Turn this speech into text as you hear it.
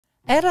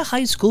At a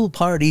high school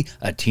party,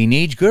 a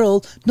teenage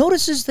girl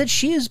notices that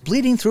she is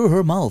bleeding through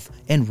her mouth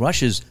and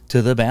rushes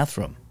to the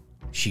bathroom.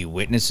 She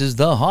witnesses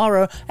the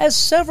horror as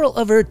several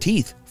of her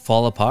teeth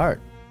fall apart.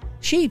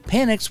 She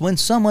panics when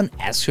someone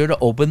asks her to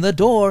open the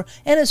door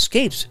and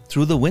escapes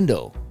through the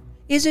window.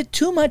 Is it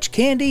too much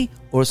candy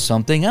or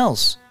something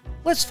else?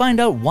 Let's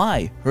find out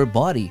why her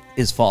body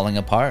is falling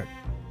apart.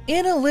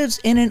 Anna lives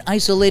in an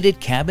isolated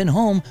cabin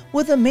home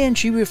with a man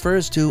she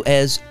refers to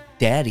as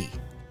Daddy.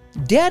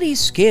 Daddy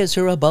scares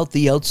her about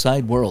the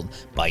outside world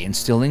by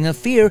instilling a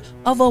fear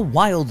of a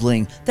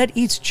wildling that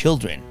eats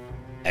children,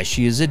 as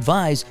she is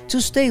advised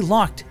to stay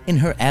locked in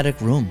her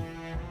attic room.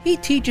 He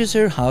teaches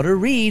her how to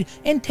read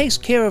and takes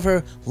care of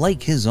her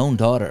like his own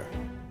daughter.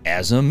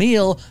 As a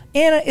meal,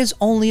 Anna is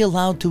only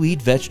allowed to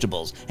eat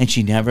vegetables, and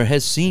she never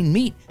has seen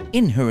meat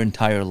in her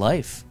entire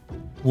life.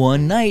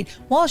 One night,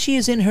 while she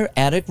is in her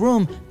attic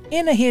room,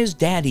 Anna hears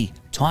Daddy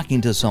talking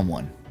to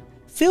someone.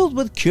 Filled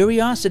with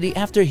curiosity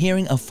after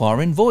hearing a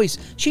foreign voice,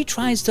 she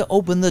tries to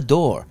open the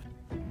door,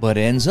 but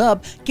ends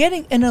up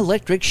getting an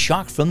electric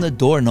shock from the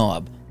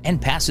doorknob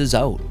and passes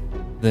out.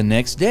 The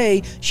next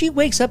day, she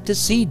wakes up to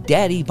see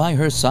Daddy by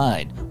her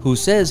side, who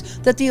says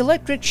that the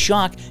electric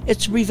shock is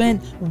to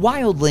prevent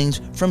wildlings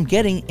from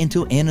getting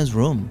into Anna's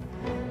room.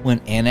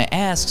 When Anna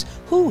asks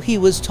who he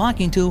was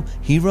talking to,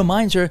 he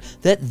reminds her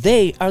that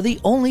they are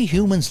the only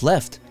humans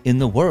left in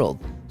the world,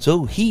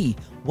 so he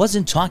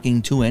wasn't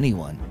talking to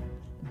anyone.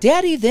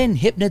 Daddy then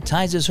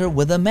hypnotizes her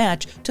with a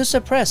match to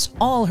suppress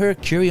all her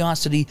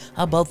curiosity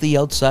about the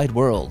outside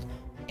world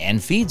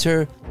and feeds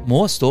her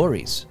more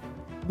stories.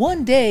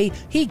 One day,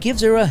 he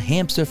gives her a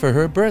hamster for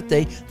her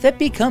birthday that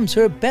becomes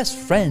her best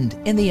friend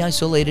in the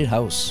isolated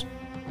house.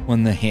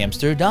 When the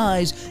hamster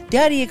dies,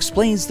 Daddy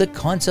explains the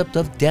concept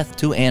of death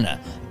to Anna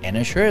and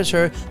assures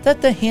her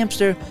that the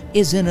hamster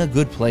is in a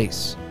good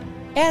place.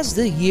 As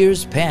the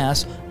years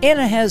pass,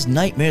 Anna has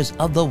nightmares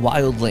of the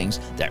wildlings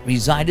that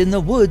reside in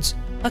the woods,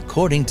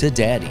 according to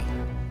Daddy.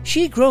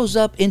 She grows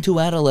up into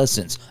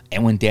adolescence,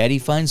 and when Daddy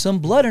finds some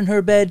blood in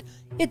her bed,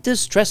 it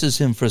distresses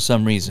him for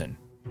some reason.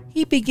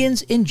 He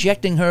begins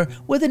injecting her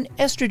with an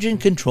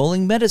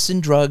estrogen-controlling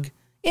medicine drug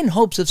in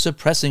hopes of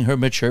suppressing her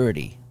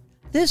maturity.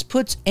 This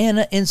puts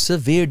Anna in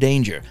severe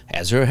danger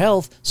as her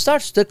health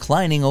starts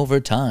declining over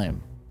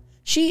time.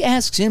 She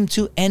asks him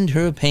to end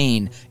her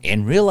pain,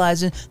 and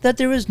realizing that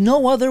there is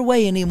no other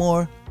way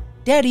anymore,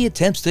 Daddy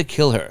attempts to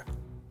kill her,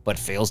 but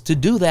fails to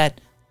do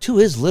that to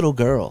his little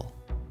girl.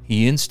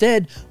 He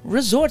instead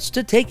resorts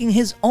to taking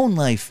his own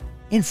life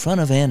in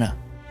front of Anna.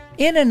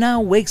 Anna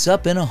now wakes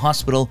up in a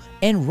hospital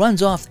and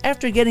runs off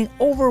after getting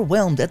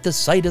overwhelmed at the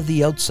sight of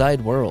the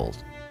outside world.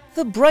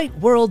 The bright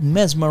world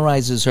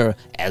mesmerizes her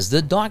as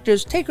the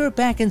doctors take her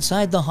back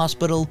inside the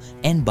hospital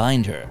and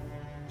bind her.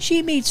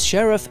 She meets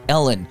Sheriff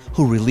Ellen,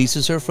 who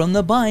releases her from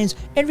the binds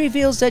and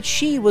reveals that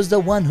she was the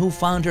one who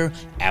found her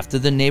after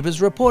the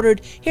neighbors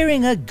reported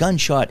hearing a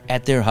gunshot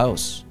at their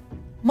house.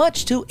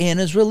 Much to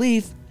Anna's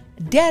relief,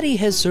 Daddy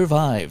has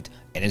survived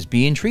and is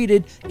being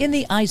treated in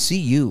the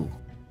ICU.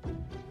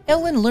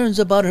 Ellen learns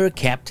about her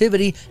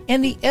captivity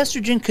and the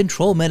estrogen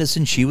control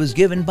medicine she was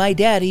given by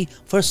Daddy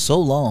for so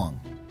long.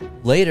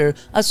 Later,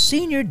 a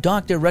senior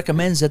doctor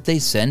recommends that they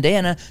send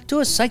Anna to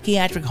a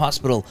psychiatric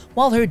hospital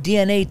while her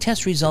DNA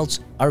test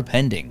results are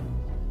pending.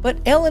 But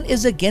Ellen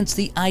is against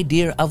the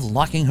idea of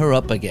locking her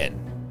up again.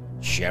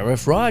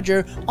 Sheriff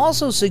Roger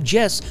also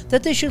suggests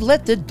that they should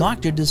let the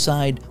doctor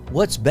decide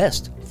what's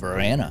best for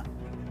Anna.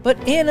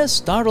 But Anna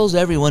startles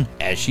everyone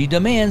as she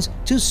demands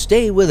to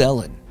stay with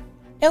Ellen.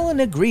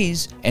 Ellen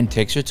agrees and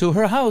takes her to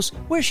her house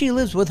where she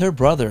lives with her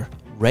brother,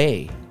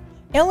 Ray.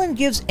 Ellen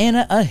gives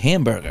Anna a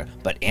hamburger,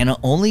 but Anna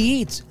only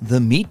eats the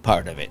meat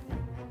part of it.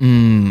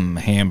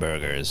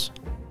 Hamburgers.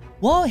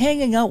 While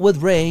hanging out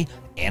with Ray,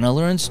 Anna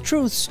learns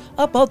truths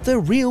about the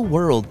real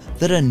world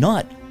that are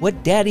not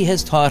what Daddy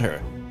has taught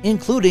her,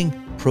 including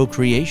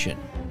procreation.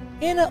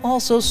 Anna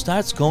also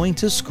starts going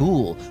to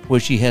school, where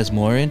she has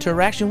more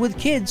interaction with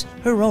kids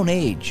her own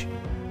age.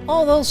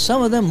 Although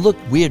some of them look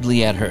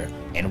weirdly at her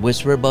and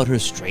whisper about her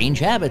strange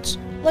habits,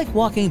 like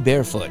walking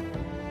barefoot.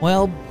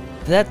 Well,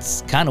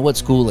 that's kind of what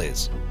school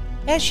is.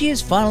 As she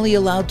is finally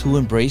allowed to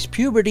embrace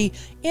puberty,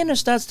 Anna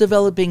starts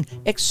developing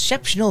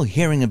exceptional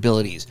hearing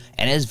abilities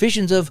and has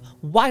visions of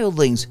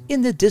wildlings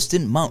in the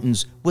distant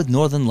mountains with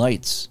northern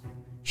lights.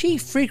 She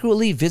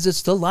frequently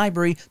visits the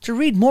library to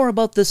read more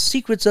about the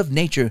secrets of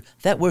nature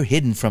that were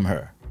hidden from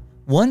her.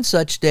 One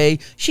such day,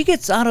 she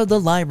gets out of the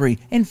library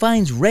and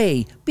finds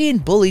Ray being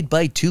bullied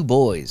by two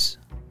boys.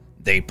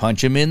 They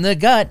punch him in the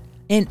gut,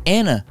 and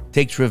Anna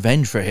takes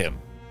revenge for him.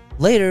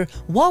 Later,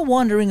 while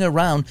wandering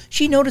around,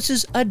 she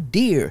notices a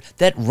deer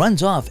that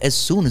runs off as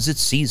soon as it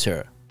sees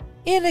her.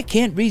 Anna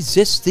can't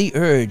resist the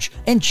urge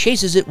and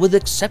chases it with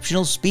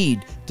exceptional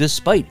speed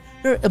despite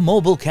her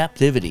immobile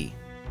captivity.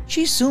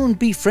 She soon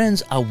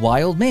befriends a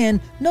wild man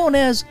known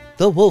as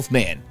the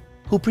Wolfman,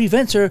 who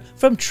prevents her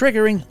from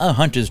triggering a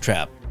hunter's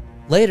trap.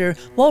 Later,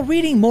 while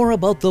reading more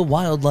about the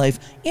wildlife,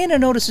 Anna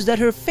notices that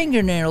her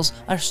fingernails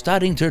are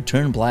starting to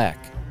turn black.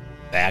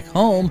 Back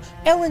home,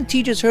 Ellen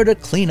teaches her to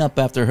clean up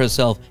after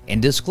herself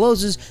and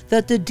discloses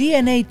that the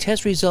DNA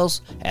test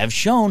results have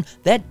shown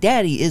that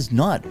Daddy is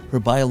not her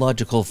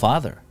biological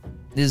father.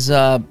 Is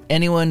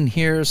anyone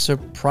here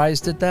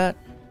surprised at that?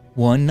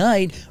 One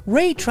night,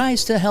 Ray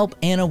tries to help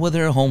Anna with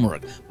her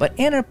homework, but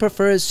Anna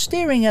prefers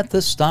staring at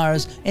the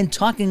stars and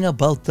talking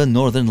about the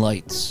northern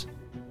lights.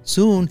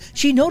 Soon,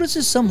 she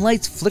notices some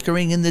lights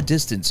flickering in the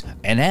distance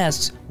and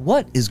asks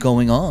what is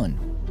going on.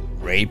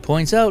 Ray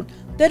points out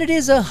that it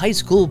is a high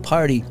school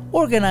party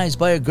organized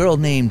by a girl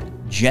named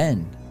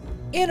Jen.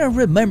 Anna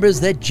remembers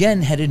that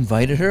Jen had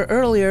invited her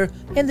earlier,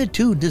 and the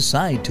two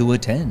decide to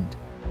attend.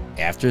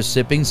 After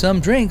sipping some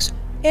drinks,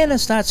 Anna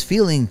starts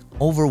feeling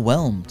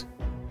overwhelmed.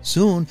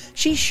 Soon,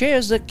 she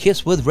shares a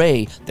kiss with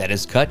Ray that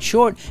is cut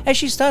short as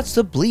she starts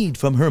to bleed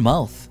from her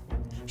mouth.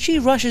 She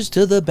rushes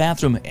to the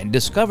bathroom and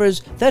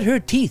discovers that her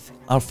teeth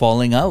are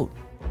falling out.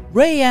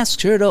 Ray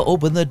asks her to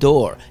open the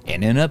door,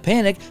 and in a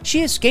panic,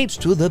 she escapes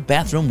through the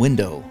bathroom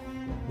window.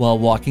 While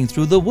walking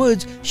through the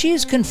woods, she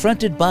is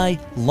confronted by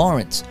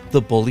Lawrence,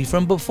 the bully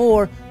from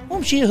before,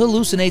 whom she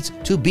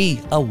hallucinates to be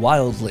a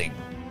wildling.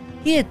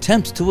 He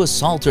attempts to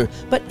assault her,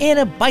 but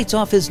Anna bites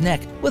off his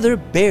neck with her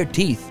bare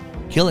teeth,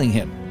 killing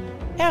him.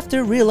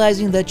 After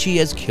realizing that she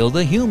has killed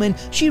a human,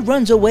 she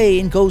runs away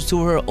and goes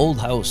to her old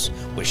house,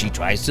 where she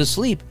tries to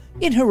sleep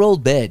in her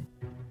old bed.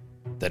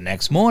 The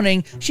next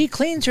morning, she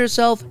cleans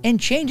herself and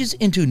changes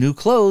into new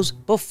clothes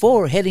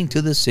before heading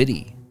to the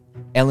city.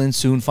 Ellen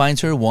soon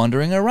finds her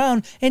wandering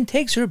around and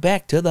takes her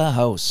back to the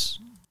house.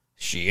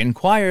 She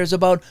inquires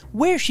about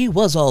where she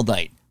was all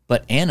night,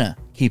 but Anna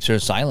keeps her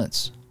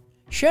silence.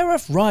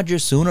 Sheriff Roger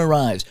soon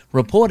arrives,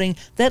 reporting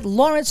that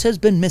Lawrence has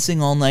been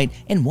missing all night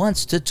and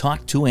wants to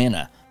talk to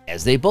Anna,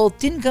 as they both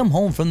didn't come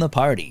home from the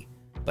party.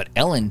 But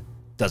Ellen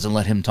doesn't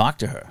let him talk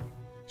to her.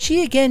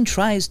 She again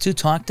tries to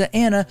talk to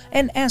Anna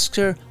and asks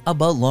her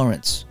about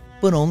Lawrence,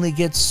 but only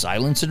gets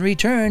silence in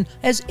return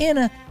as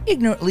Anna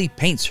ignorantly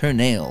paints her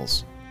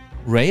nails.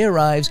 Ray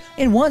arrives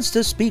and wants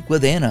to speak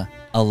with Anna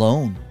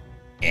alone.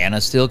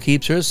 Anna still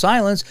keeps her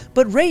silence,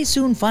 but Ray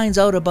soon finds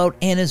out about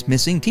Anna's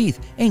missing teeth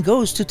and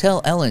goes to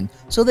tell Ellen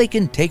so they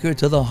can take her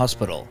to the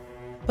hospital.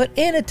 But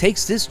Anna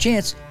takes this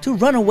chance to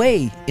run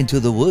away into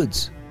the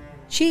woods.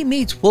 She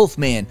meets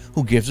Wolfman,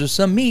 who gives her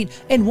some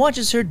meat and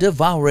watches her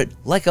devour it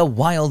like a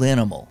wild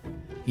animal.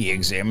 He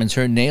examines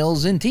her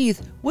nails and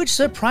teeth, which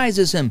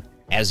surprises him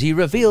as he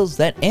reveals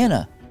that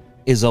Anna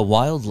is a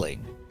wildling.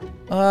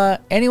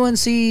 Anyone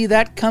see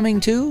that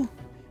coming too?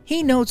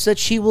 He notes that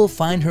she will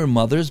find her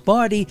mother's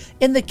body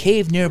in the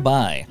cave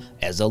nearby,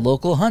 as the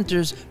local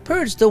hunters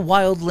purged the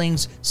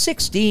wildlings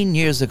 16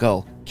 years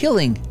ago,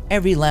 killing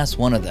every last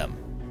one of them.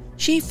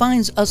 She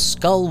finds a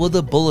skull with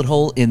a bullet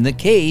hole in the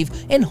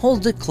cave and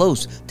holds it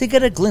close to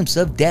get a glimpse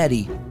of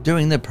Daddy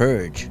during the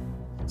purge.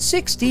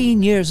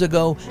 16 years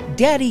ago,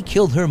 Daddy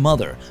killed her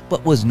mother,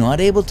 but was not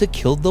able to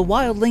kill the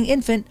wildling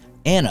infant,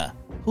 Anna,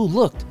 who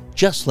looked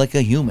just like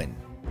a human.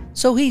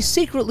 So he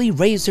secretly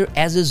raised her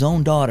as his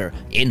own daughter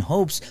in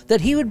hopes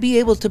that he would be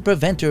able to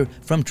prevent her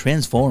from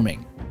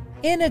transforming.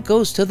 Anna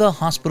goes to the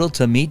hospital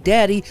to meet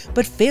Daddy,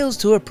 but fails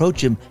to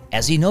approach him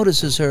as he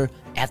notices her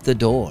at the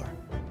door.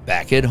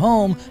 Back at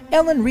home,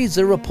 Ellen reads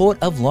the report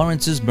of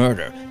Lawrence's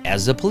murder,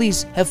 as the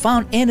police have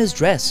found Anna's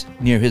dress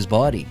near his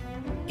body.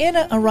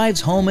 Anna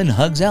arrives home and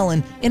hugs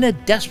Ellen in a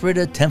desperate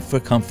attempt for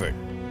comfort.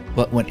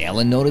 But when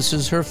Ellen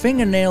notices her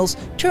fingernails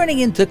turning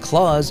into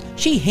claws,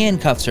 she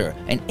handcuffs her,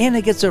 and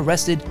Anna gets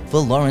arrested for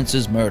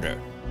Lawrence's murder.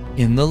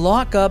 In the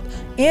lockup,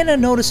 Anna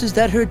notices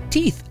that her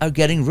teeth are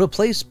getting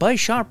replaced by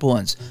sharp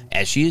ones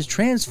as she is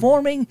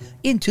transforming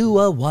into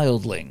a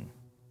wildling.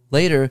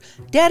 Later,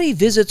 Daddy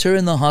visits her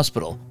in the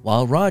hospital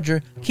while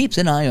Roger keeps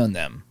an eye on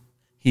them.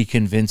 He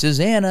convinces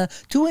Anna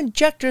to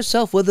inject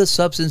herself with a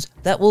substance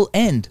that will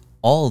end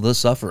all the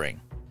suffering.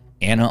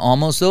 Anna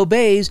almost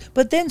obeys,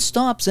 but then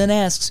stops and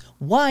asks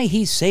why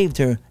he saved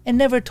her and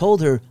never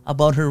told her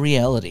about her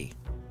reality.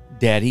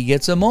 Daddy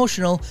gets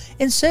emotional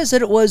and says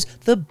that it was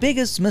the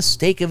biggest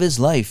mistake of his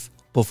life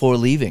before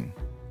leaving.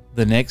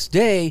 The next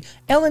day,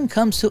 Ellen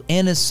comes to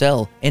Anna's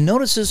cell and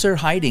notices her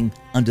hiding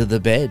under the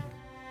bed.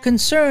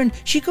 Concerned,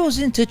 she goes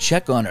in to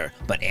check on her,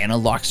 but Anna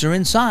locks her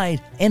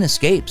inside and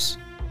escapes.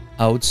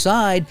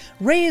 Outside,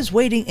 Ray is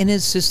waiting in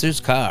his sister's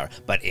car,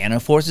 but Anna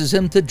forces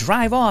him to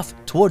drive off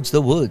towards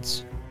the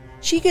woods.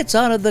 She gets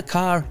out of the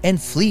car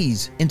and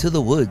flees into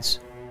the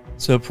woods.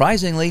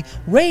 Surprisingly,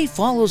 Ray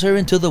follows her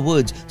into the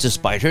woods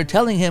despite her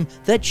telling him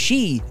that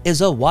she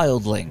is a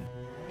wildling.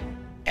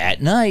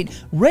 At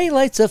night, Ray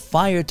lights a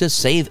fire to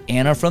save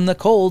Anna from the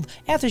cold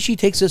after she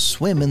takes a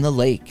swim in the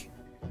lake.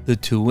 The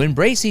two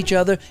embrace each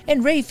other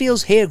and Ray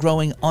feels hair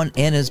growing on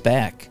Anna's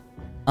back.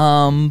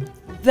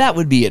 That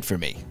would be it for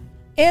me.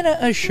 Anna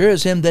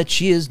assures him that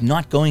she is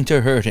not going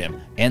to hurt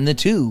him, and the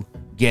two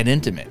get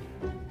intimate.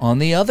 On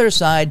the other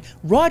side,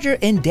 Roger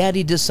and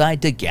Daddy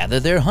decide to gather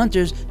their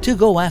hunters to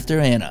go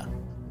after Anna.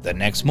 The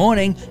next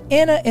morning,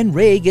 Anna and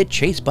Ray get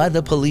chased by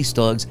the police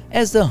dogs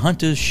as the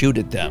hunters shoot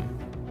at them.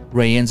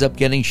 Ray ends up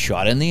getting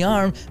shot in the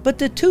arm, but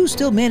the two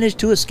still manage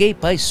to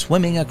escape by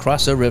swimming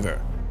across a river.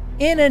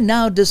 Anna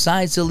now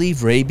decides to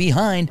leave Ray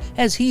behind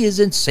as he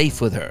isn't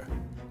safe with her.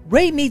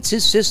 Ray meets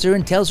his sister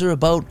and tells her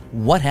about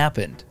what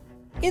happened.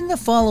 In the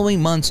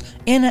following months,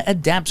 Anna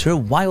adapts her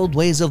wild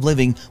ways of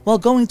living while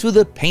going through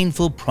the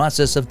painful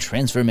process of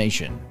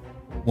transformation.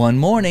 One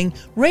morning,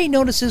 Ray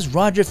notices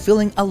Roger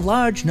filling a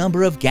large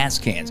number of gas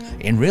cans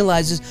and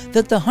realizes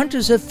that the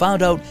hunters have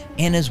found out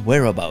Anna's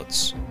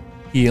whereabouts.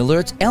 He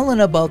alerts Ellen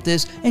about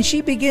this and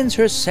she begins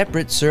her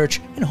separate search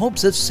in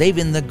hopes of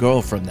saving the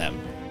girl from them.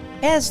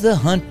 As the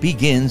hunt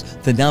begins,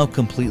 the now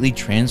completely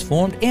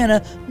transformed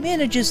Anna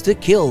manages to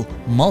kill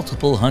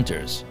multiple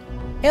hunters.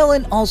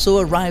 Ellen also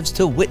arrives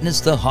to witness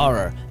the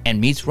horror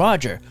and meets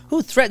Roger,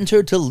 who threatens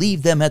her to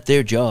leave them at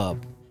their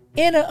job.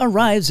 Anna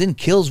arrives and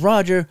kills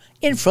Roger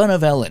in front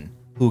of Ellen,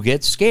 who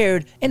gets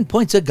scared and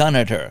points a gun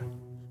at her.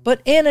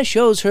 But Anna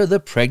shows her the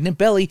pregnant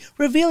belly,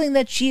 revealing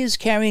that she is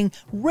carrying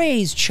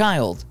Ray's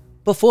child,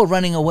 before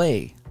running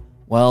away.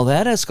 Well,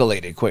 that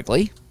escalated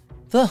quickly.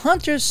 The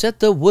hunters set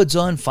the woods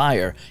on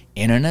fire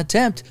in an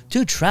attempt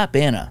to trap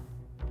Anna.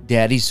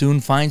 Daddy soon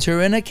finds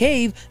her in a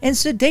cave and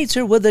sedates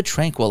her with a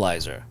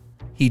tranquilizer.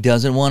 He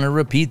doesn't want to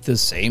repeat the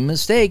same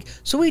mistake,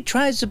 so he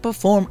tries to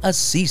perform a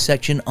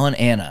C-section on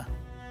Anna.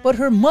 But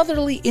her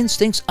motherly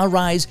instincts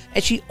arise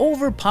as she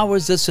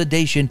overpowers the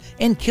sedation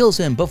and kills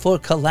him before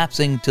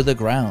collapsing to the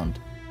ground.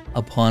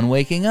 Upon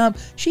waking up,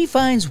 she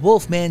finds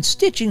Wolfman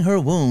stitching her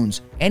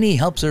wounds, and he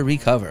helps her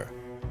recover.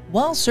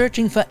 While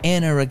searching for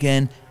Anna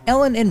again,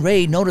 Ellen and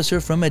Ray notice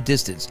her from a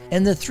distance,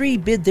 and the three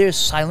bid their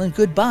silent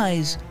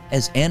goodbyes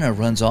as Anna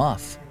runs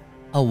off.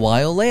 A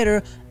while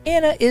later,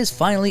 Anna is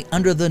finally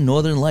under the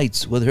northern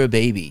lights with her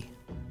baby.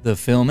 The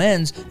film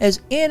ends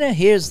as Anna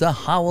hears the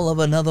howl of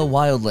another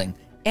wildling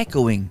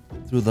echoing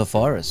through the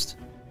forest.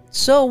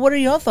 So what are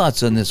your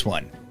thoughts on this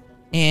one?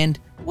 And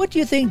what do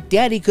you think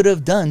Daddy could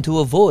have done to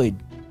avoid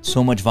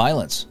so much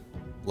violence?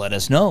 Let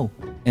us know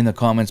in the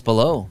comments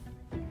below.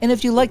 And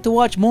if you'd like to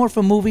watch more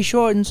from Movie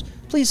Shortens,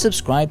 please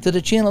subscribe to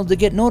the channel to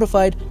get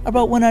notified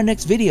about when our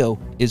next video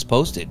is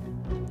posted.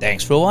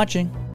 Thanks for watching.